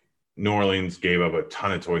 like New Orleans gave up a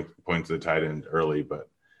ton of points to the tight end early, but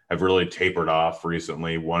have really tapered off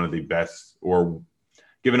recently. One of the best, or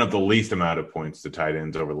given up the least amount of points to tight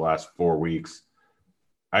ends over the last 4 weeks.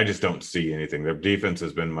 I just don't see anything. Their defense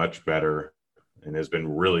has been much better and has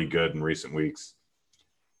been really good in recent weeks.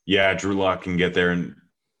 Yeah, Drew Lock can get there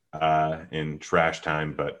in trash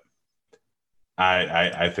time, but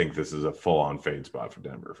I think this is a full-on fade spot for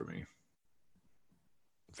Denver for me.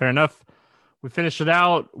 Fair enough. We finish it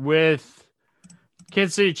out with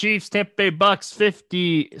Kansas City Chiefs, Tampa Bay Bucks,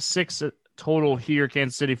 56 total here.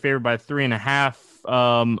 Kansas City favored by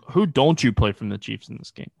 3.5. Who don't you play from the Chiefs in this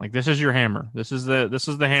game? Like this is your hammer. This is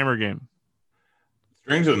the hammer game.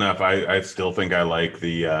 Strangely enough, I still think I like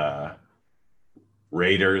the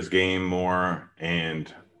Raiders game more,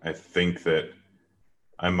 and I think that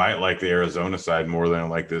I might like the Arizona side more than I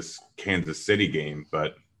like this Kansas City game,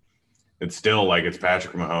 but it's still like it's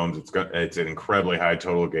Patrick Mahomes. It's an incredibly high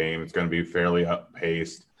total game. It's going to be fairly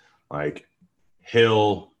up-paced. Like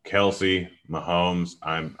Hill, Kelsey, Mahomes,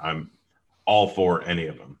 I'm all for any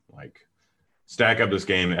of them. Like stack up this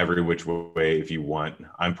game every which way if you want.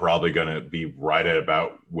 I'm probably going to be right at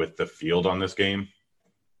about with the field on this game.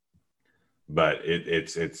 But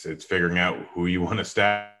it's figuring out who you want to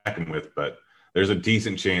stack them with. But there's a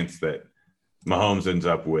decent chance that Mahomes ends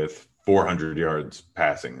up with 400 yards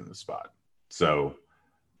passing in the spot. So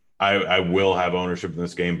I will have ownership in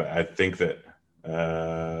this game, but I think that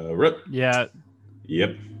Yeah.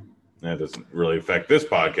 Yep. That doesn't really affect this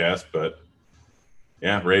podcast, but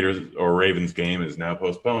yeah, Raiders or Ravens game is now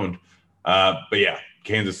postponed. But yeah,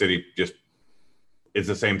 Kansas City it's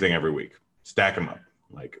the same thing every week. Stack them up.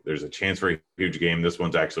 Like there's a chance for a huge game. This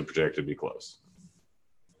one's actually projected to be close.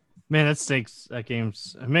 Man, that stinks. That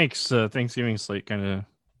it makes Thanksgiving slate kind of,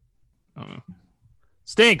 I don't know,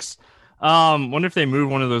 stinks. Wonder if they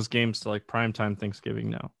move one of those games to like primetime Thanksgiving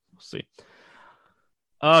now. We'll see.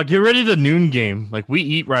 Get rid of the noon game. Like we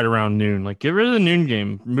eat right around noon. Like get rid of the noon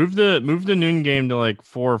game. Move the noon game to like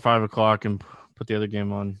 4 or 5 o'clock and put the other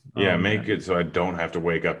game on. Yeah, make it so I don't have to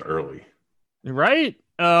wake up early. Right.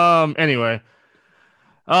 Anyway.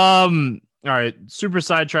 All right, super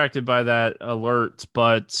sidetracked by that alert,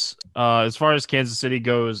 but as far as Kansas City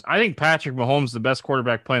goes, I think Patrick Mahomes is the best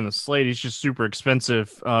quarterback playing the slate. He's just super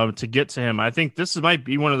expensive to get to him. I think this might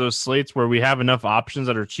be one of those slates where we have enough options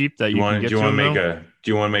that are cheap that you can get to him. Do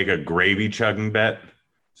you want to make a gravy chugging bet?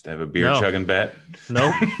 Just have a beer chugging bet?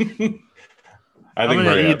 Nope. I'm going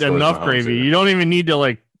to eat enough gravy. You don't even need to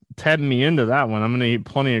like tempt me into that one. I'm going to eat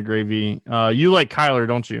plenty of gravy. You like Kyler,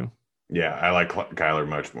 don't you? Yeah, I like Kyler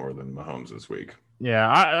much more than Mahomes this week.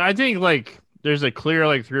 Yeah, I think like there's a clear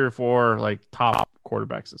like 3 or 4 like top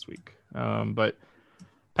quarterbacks this week. But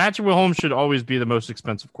Patrick Mahomes should always be the most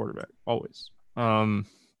expensive quarterback, always. But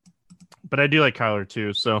I do like Kyler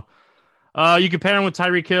too. So you can pair him with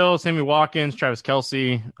Tyreek Hill, Sammy Watkins, Travis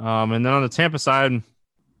Kelce, and then on the Tampa side,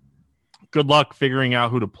 good luck figuring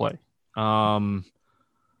out who to play.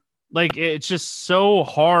 Like it's just so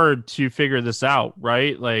hard to figure this out,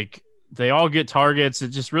 right? Like they all get targets. It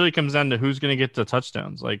just really comes down to who's going to get the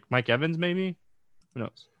touchdowns. Like Mike Evans, maybe. Who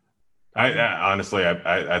knows? I honestly,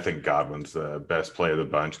 I think Godwin's the best play of the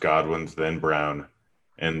bunch. Godwin's, then Brown,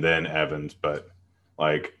 and then Evans. But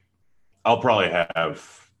like, I'll probably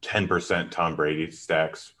have 10% Tom Brady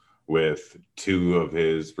stacks with 2 of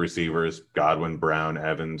his receivers, Godwin, Brown,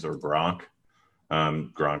 Evans, or Gronk.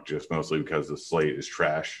 Gronk just mostly because the slate is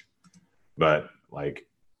trash. But like,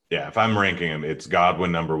 yeah, if I'm ranking him, it's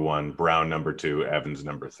Godwin number 1, Brown number 2, Evans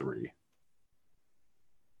number 3.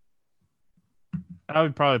 I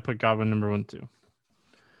would probably put Godwin number 1 too.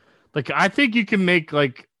 Like, I think you could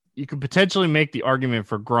potentially make the argument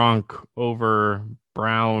for Gronk over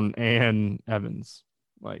Brown and Evans,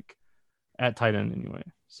 like at tight end anyway.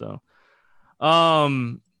 So,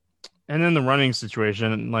 and then the running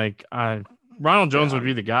situation, like Ronald Jones would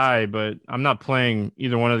be the guy, but I'm not playing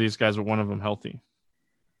either one of these guys with one of them healthy.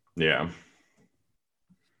 Yeah.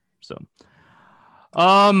 So,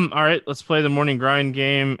 all right, let's play the morning grind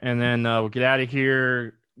game, and then we'll get out of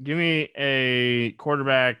here. Give me a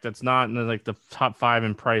quarterback that's not in the top 5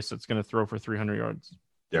 in price that's going to throw for 300 yards.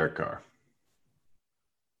 Derek Carr.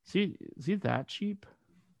 Is he that cheap?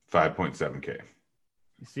 5.7K.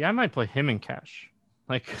 See, I might play him in cash.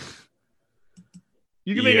 Like,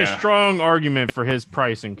 you can make a strong argument for his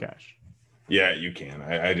price in cash. Yeah, you can.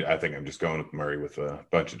 I think I'm just going with Murray with a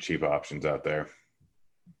bunch of cheap options out there.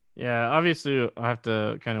 Yeah, obviously I'll have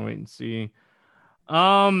to kind of wait and see.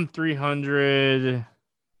 300.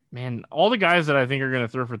 Man, all the guys that I think are going to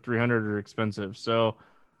throw for 300 are expensive. So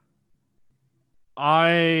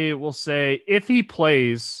I will say if he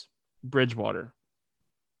plays, Bridgewater.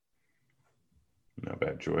 Not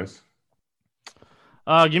bad choice.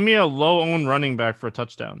 Give me a low-owned running back for a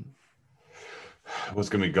touchdown. It was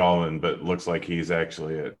going to be Gallman, but looks like he's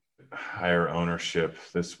actually at higher ownership.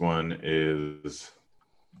 This one's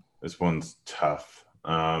tough.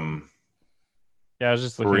 Yeah, I was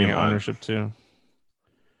just looking at ownership too.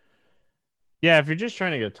 Yeah, if you're just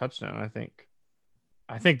trying to get a touchdown, I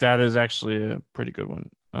think that is actually a pretty good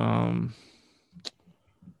one.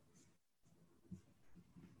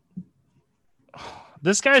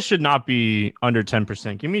 This guy should not be under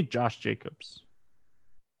 10%. Give me Josh Jacobs.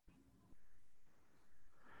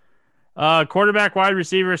 Quarterback, wide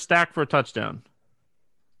receiver, stack for a touchdown.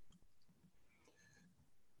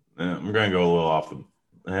 I'm going to go a little off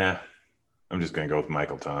the... I'm just going to go with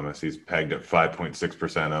Michael Thomas. He's pegged at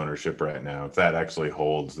 5.6% ownership right now. If that actually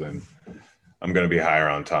holds, then I'm going to be higher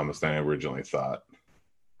on Thomas than I originally thought.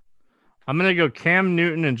 I'm going to go Cam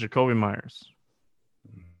Newton and Jacoby Myers.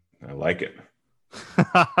 I like it.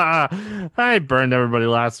 I burned everybody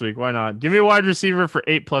last week. Why not? Give me a wide receiver for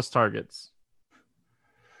 8+ targets.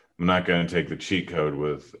 I'm not going to take the cheat code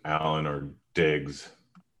with Allen or Diggs.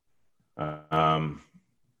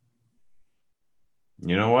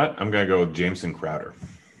 You know what? I'm going to go with Jameson Crowder,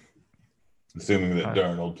 assuming that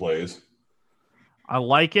Darnold plays. I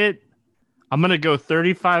like it. I'm going to go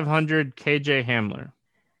 3,500 KJ Hamler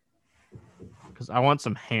because I want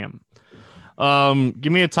some ham.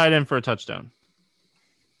 Give me a tight end for a touchdown.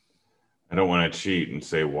 I don't want to cheat and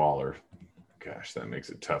say Waller. Gosh, that makes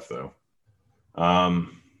it tough, though.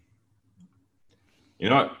 You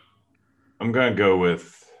know what? I'm going to go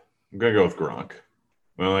with Gronk.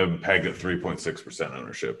 We only have him pegged at 3.6%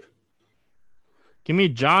 ownership. Give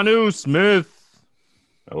me Jonnu Smith.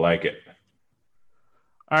 I like it.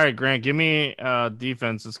 All right, Grant, give me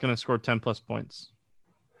defense. It's going to score 10+ points.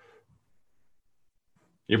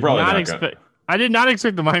 You're probably not going to... I did not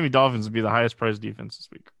expect the Miami Dolphins to be the highest priced defense this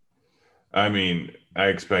week. I mean, I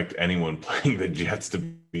expect anyone playing the Jets to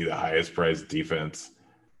be the highest priced defense.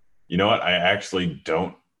 You know what? I actually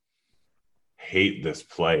don't hate this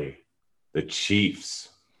play. The Chiefs,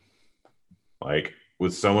 like,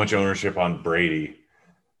 with so much ownership on Brady,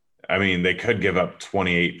 I mean, they could give up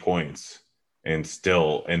 28 points and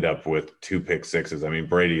still end up with 2 pick sixes. I mean,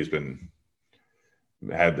 Brady's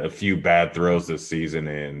had a few bad throws this season,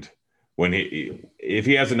 and if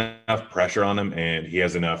he has enough pressure on him and he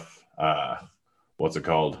has enough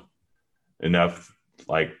enough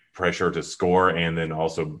like pressure to score and then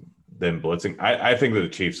also blitzing, I think that the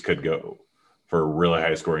Chiefs could go for a really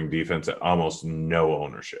high scoring defense at almost no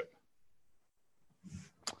ownership.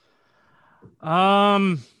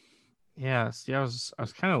 Yeah, see, I was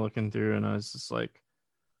kind of looking through and I was just like,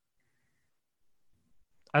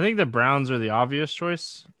 I think the Browns are the obvious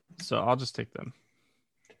choice, so I'll just take them.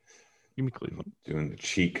 Give me Cleveland. Doing the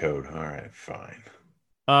cheat code. All right, fine.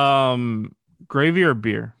 Gravy or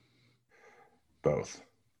beer? Both.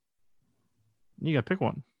 You gotta pick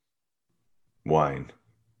one. Wine.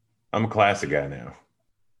 I'm a classic guy now.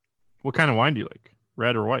 What kind of wine do you like?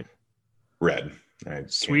 Red or white? Red.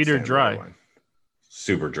 Sweet or dry?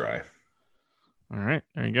 Super dry. All right,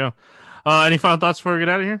 there you go. Any final thoughts before we get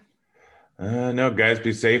out of here? No, guys,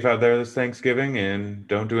 be safe out there this Thanksgiving and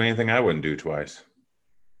don't do anything I wouldn't do twice.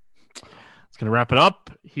 It's going to wrap it up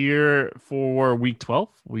here for week 12.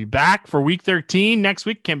 We'll be back for week 13 next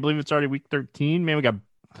week. Can't believe it's already week 13. Man, we got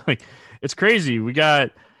Like, it's crazy. We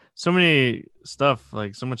got so many stuff,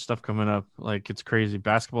 like so much stuff coming up. Like, it's crazy.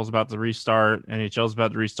 Basketball's about to restart. NHL's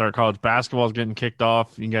about to restart. College basketball's getting kicked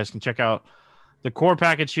off. You guys can check out the core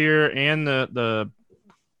package here and the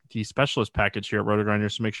specialist package here at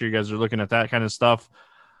RotoGrinders. So make sure you guys are looking at that kind of stuff.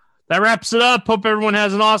 That wraps it up. Hope everyone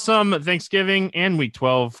has an awesome Thanksgiving and week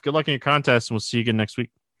 12. Good luck in your contest, and we'll see you again next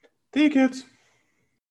week. See you, kids.